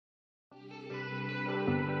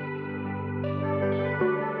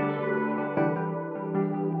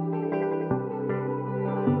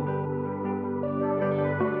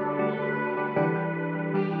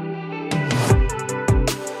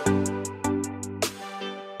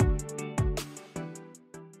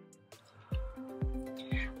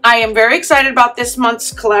I am very excited about this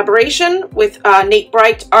month's collaboration with Nate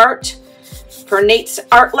Bright Art. For Nate's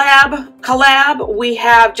Art Lab collab, we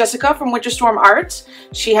have Jessica from WinterstromArt.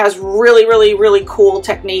 She has really cool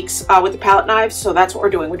techniques with the palette knives, so that's what we're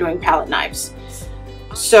doing. We're doing palette knives.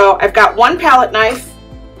 So I've got one palette knife,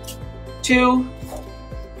 2,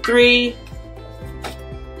 3,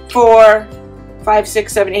 4, 5,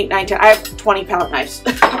 6, 7, 8, 9, 10. I have 20 palette knives.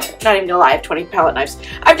 Not even gonna lie, I have 20 palette knives.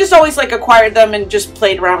 I've just always like acquired them and just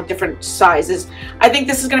played around with different sizes. I think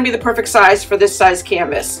this is gonna be the perfect size for this size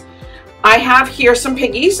canvas. I have here some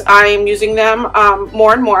piggies. I am using them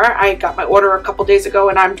more and more. I got my order a couple days ago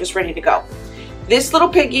and I'm just ready to go. This little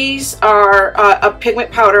piggies are a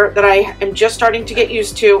pigment powder that I am just starting to get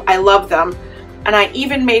used to. I love them. And I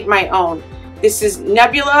even made my own. This is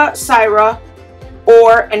Nebula, Syrah,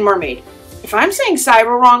 and Mermaid. If I'm saying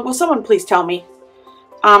Syrah wrong, will someone please tell me?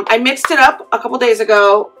 I mixed it up a couple days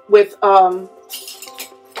ago with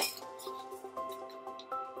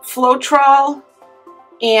Floetrol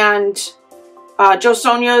and Jo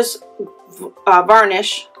Sonia's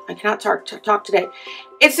varnish. I cannot talk today.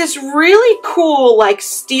 It's this really cool, like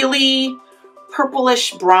steely,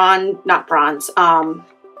 purplish bronze, not bronze,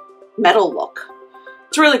 metal look.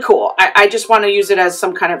 It's really cool. I just want to use it as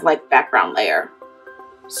some kind of like background layer.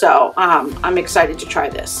 So I'm excited to try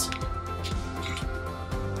this.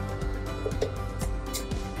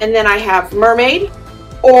 And then I have Mermaid,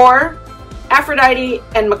 or Aphrodite,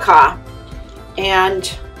 and Macaw.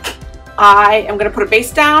 And I am going to put a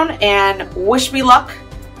base down and wish me luck.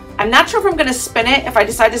 I'm not sure if I'm going to spin it. If I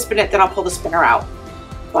decide to spin it, then I'll pull the spinner out.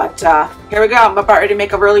 But here we go. I'm about ready to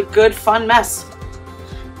make a really good, fun mess.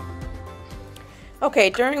 Okay,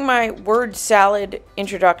 during my word salad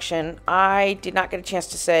introduction, I did not get a chance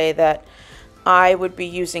to say that I would be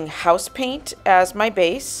using house paint as my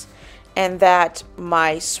base, and that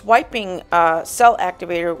my swiping cell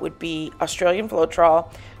activator would be Australian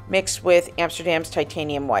Floetrol mixed with Amsterdam's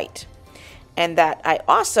Titanium White. And that I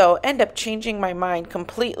also end up changing my mind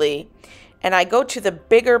completely, and I go to the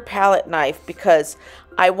bigger palette knife because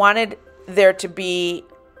I wanted there to be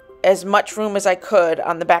as much room as I could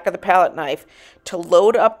on the back of the palette knife to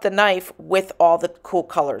load up the knife with all the cool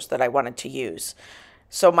colors that I wanted to use.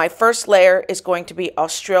 So my first layer is going to be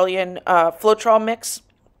Australian Floetrol mix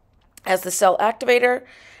as the cell activator,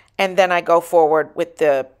 and then I go forward with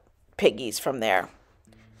the piggies from there.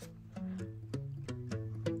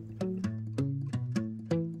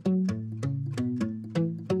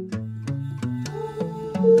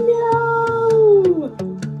 No!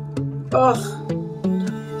 Ugh.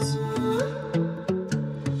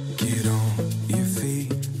 Get on your feet,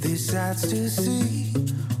 these sights to see,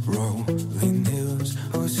 rolling hills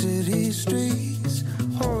or city streets,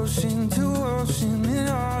 ocean to ocean and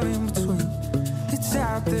all in between. It's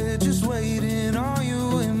out there just waiting on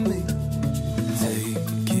you and me. Take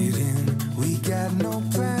it in, we got no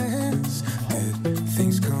plans. Good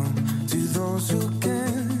things come to those who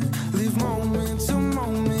can. Live moment to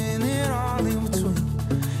moment and all in between.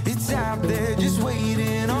 It's out there just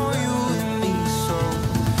waiting on you and me. So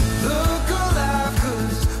look alive,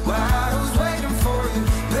 'cause while I was waiting for you,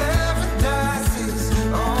 paradise is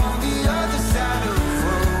on the other side of the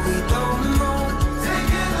road. We don't know,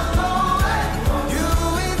 taking a long way. You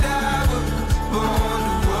and I were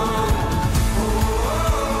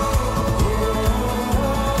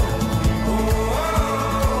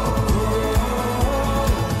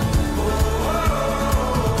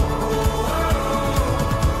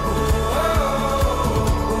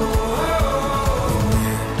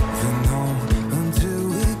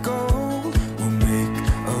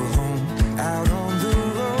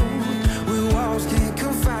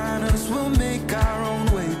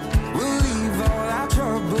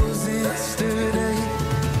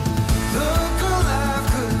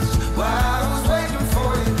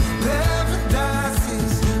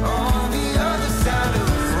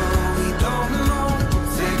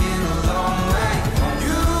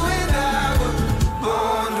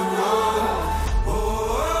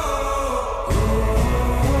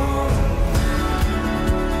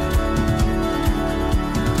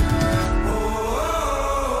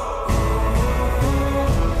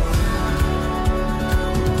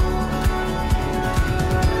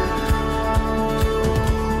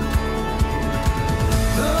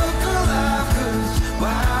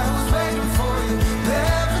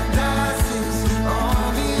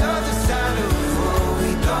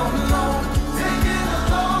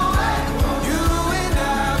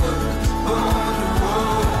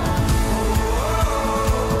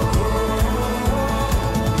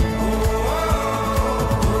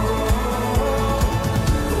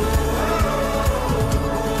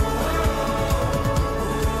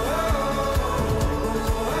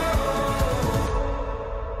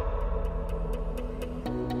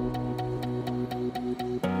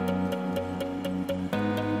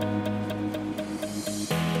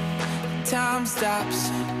Time stops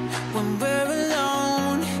when we're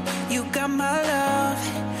alone. You got my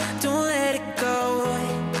love, don't let it go.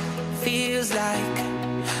 Feels like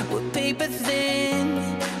we're paper thin,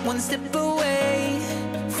 one step away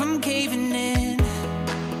from caving in.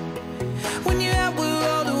 When you're out with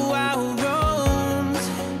all the wild roams,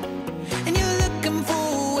 and you're looking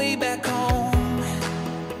for a way back home,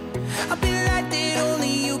 I'll be the light that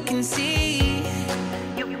only you can see.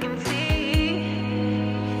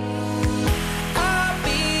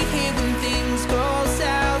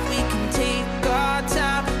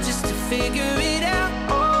 Figure it out.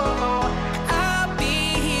 Oh, I'll be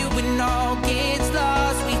here when all gets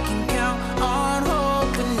lost. We can count on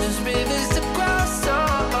hope when there's rivers to cross.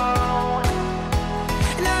 Oh,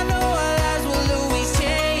 and I know our lives will always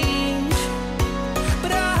change,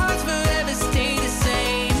 but our hearts forever stay the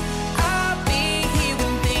same. I'll be here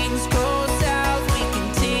when things go south. We can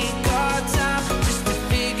take our time just to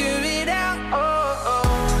figure it out.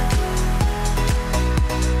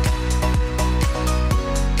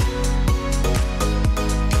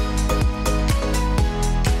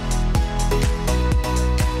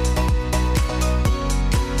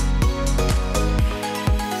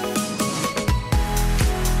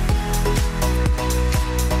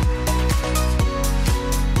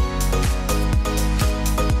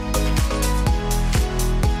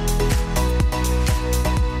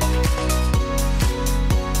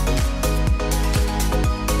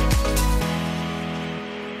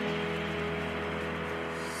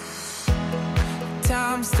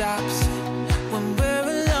 Time stops when we're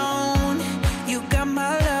alone. You got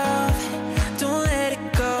my love, don't let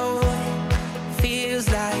it go. Feels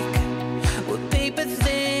like we're paper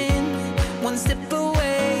thin, one step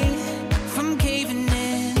away from caving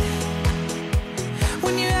in.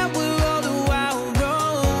 When you're out with all the wild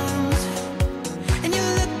roams, and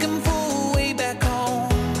you're looking for a way back home,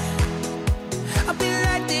 I'll be the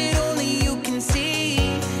light that only you can see.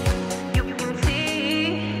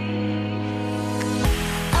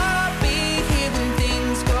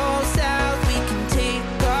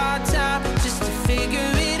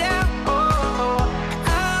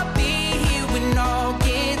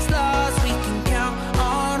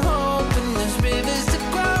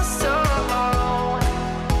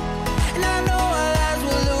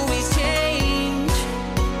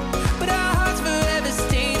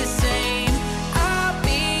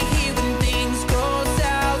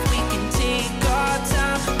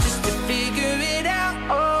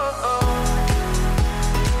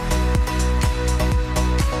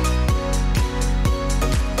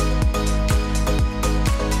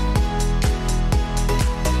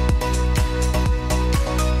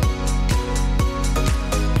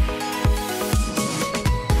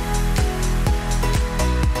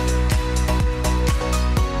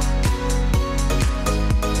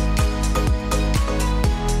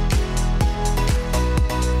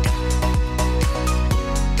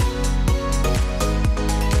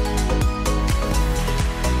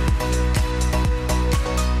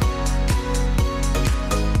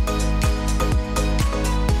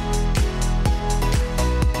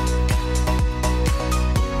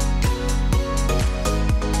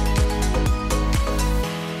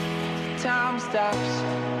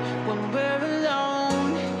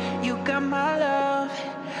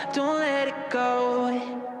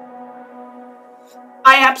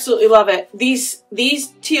 I absolutely love it. These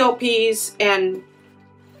TOPs, and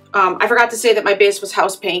I forgot to say that my base was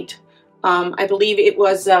house paint. I believe it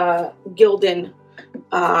was Gildan.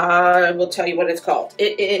 I will tell you what it's called.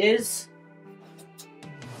 It is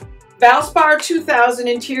Valspar 2000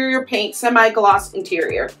 Interior Paint Semi-Gloss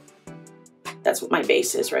Interior. That's what my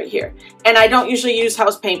base is right here. And I don't usually use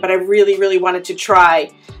house paint, but I really, really wanted to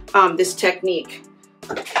try this technique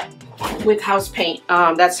with house paint.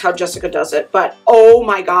 That's how Jessica does it. But oh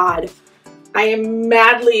my God, I am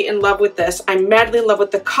madly in love with this. I'm madly in love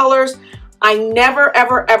with the colors. I never,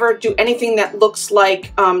 ever, ever do anything that looks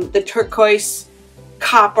like the turquoise,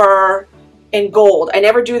 copper, and gold. I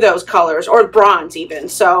never do those colors, or bronze even.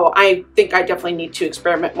 So I think I definitely need to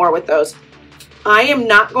experiment more with those. I am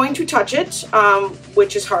not going to touch it,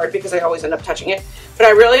 which is hard because I always end up touching it. But I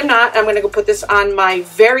really am not. I'm going to go put this on my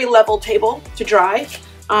very level table to dry.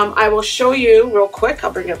 I will show you real quick.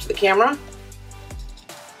 I'll bring it up to the camera.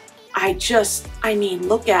 I mean,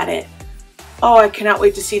 look at it. Oh, I cannot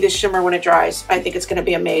wait to see this shimmer when it dries. I think it's going to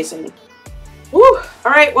be amazing. Woo!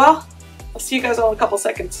 All right, well, I'll see you guys all in a couple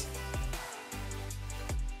seconds.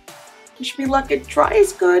 Wish me luck, it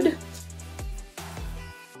dries good.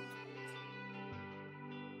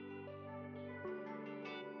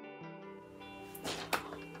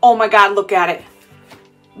 Oh my God, look at it.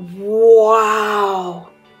 Wow.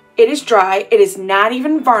 It is dry. It is not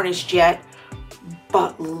even varnished yet,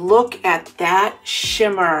 but look at that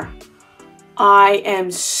shimmer. I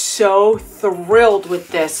am so thrilled with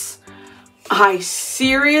this. I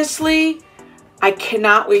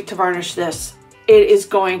cannot wait to varnish this. It is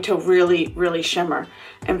going to really, really shimmer.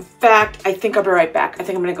 In fact, I think I'll be right back. I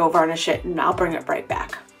think I'm gonna go varnish it and I'll bring it right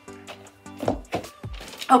back.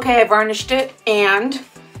 Okay, I varnished it and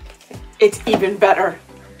it's even better.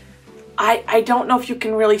 I don't know if you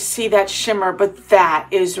can really see that shimmer, but that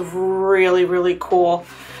is really, really cool.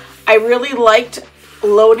 I really liked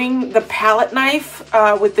loading the palette knife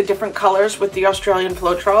with the different colors with the Australian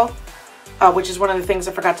Floetrol, which is one of the things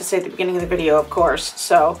I forgot to say at the beginning of the video, of course.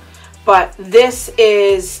 So, but this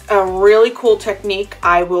is a really cool technique.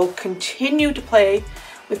 I will continue to play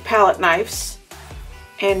with palette knives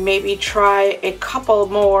and maybe try a couple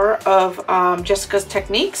more of Jessica's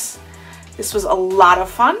techniques. This was a lot of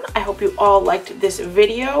fun. I hope you all liked this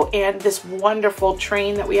video and this wonderful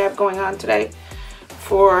train that we have going on today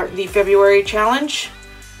for the February challenge.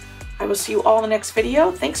 I will see you all in the next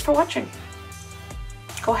video. Thanks for watching.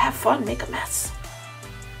 Go have fun, make a mess.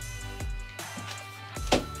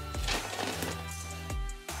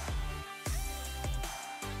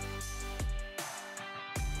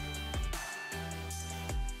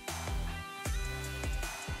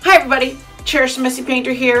 Hi everybody, Cherish the Messy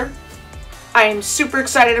Painter here. I am super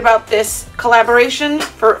excited about this collaboration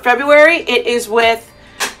for February. It is with,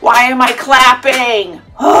 why am I clapping?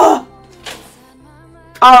 All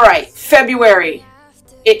right, February.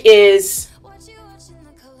 It is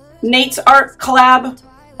Nate's Art collab.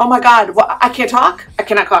 Oh my God, I can't talk? I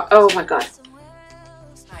cannot talk, oh my God.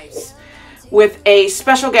 Nice. With a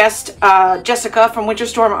special guest, Jessica from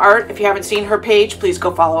WinterstromArt. If you haven't seen her page, please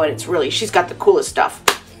go follow it. It's really, she's got the coolest stuff.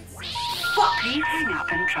 Please hang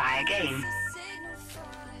up and try again.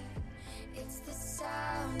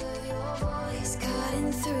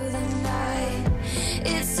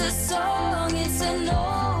 It's a song, it's a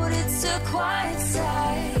note, it's a quiet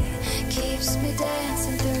sigh. Keeps me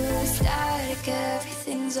dancing through the static,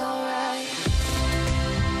 everything's alright.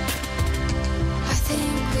 I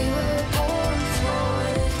think we were born